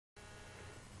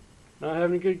Not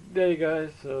having a good day, guys.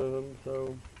 So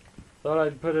thought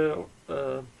I'd put a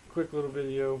quick little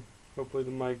video. Hopefully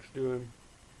the mic's doing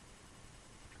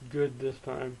good this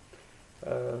time.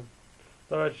 Uh,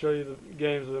 Thought I'd show you the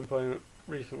games I've been playing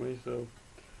recently. So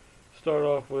start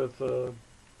off with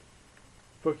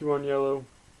Pokemon Yellow.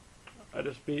 I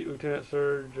just beat Lieutenant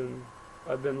Surge, and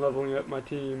I've been leveling up my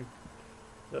team,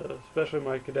 especially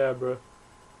my Kadabra.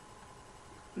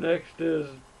 Next is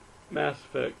Mass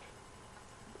Effect.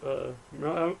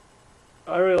 No,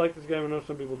 I really like this game. I know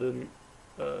some people didn't.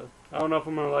 I don't know if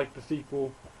I'm gonna like the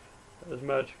sequel as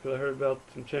much because I heard about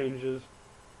some changes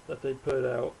that they put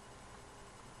out.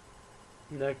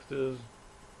 Next is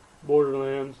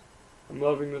Borderlands. I'm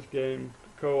loving this game. The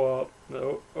co-op,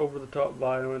 the over-the-top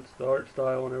violence, the art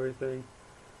style, and everything.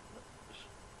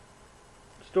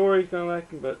 Story's kind of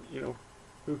lacking, but you know,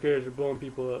 who cares? You're blowing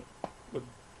people up with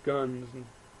guns.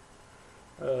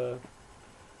 And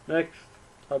next,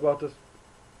 I bought this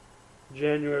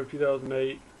January of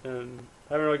 2008, and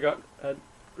had really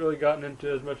gotten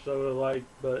into it as much as I would have liked,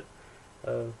 but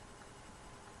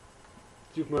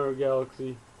Super Mario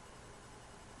Galaxy.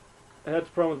 I had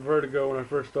some problem with vertigo when I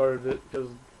first started it because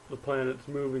the planet's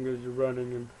moving as you're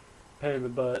running and pain in the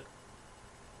butt.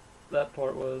 That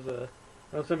part was. I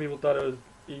know some people thought it was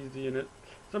easy, and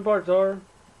some parts are,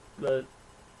 but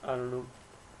I don't know.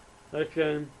 Next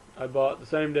game I bought the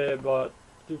same day I bought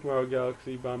Super Mario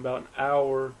Galaxy, but I'm about an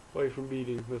hour away from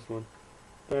beating this one.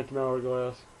 Phantom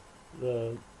Hourglass.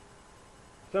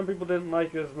 Some people didn't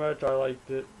like it as much. I liked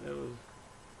it. The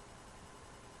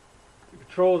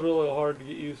controls were a little hard to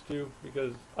get used to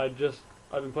because I've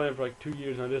been playing for like 2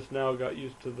 years and I just now got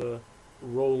used to the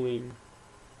rolling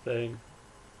thing.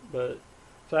 But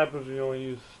this happens when you only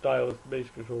use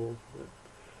stylus-based controls. But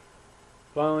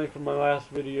finally, for my last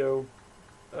video,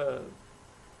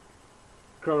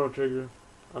 Chrono Trigger.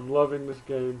 I'm loving this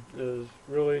game. It is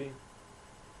really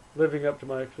living up to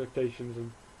my expectations,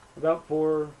 and about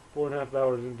 4.5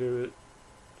 hours into it,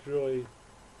 it's really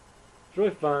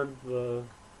fun. The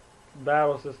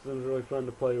battle system is really fun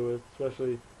to play with,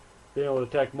 especially being able to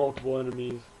attack multiple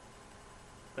enemies.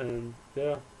 And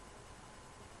yeah,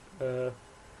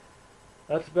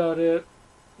 that's about it.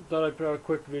 Thought I'd put out a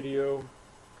quick video.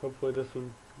 Hopefully this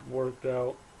one worked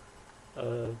out.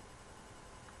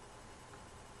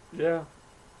 Yeah,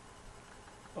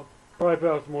 I'll probably put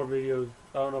out some more videos.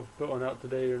 I don't know if I put one out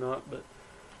today or not, but it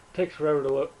takes forever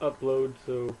to upload.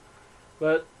 So,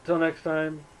 but till next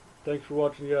time, thanks for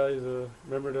watching, guys.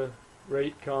 Remember to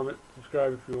rate, comment,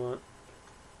 subscribe if you want.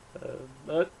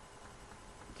 But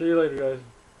see you later, guys.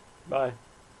 Bye.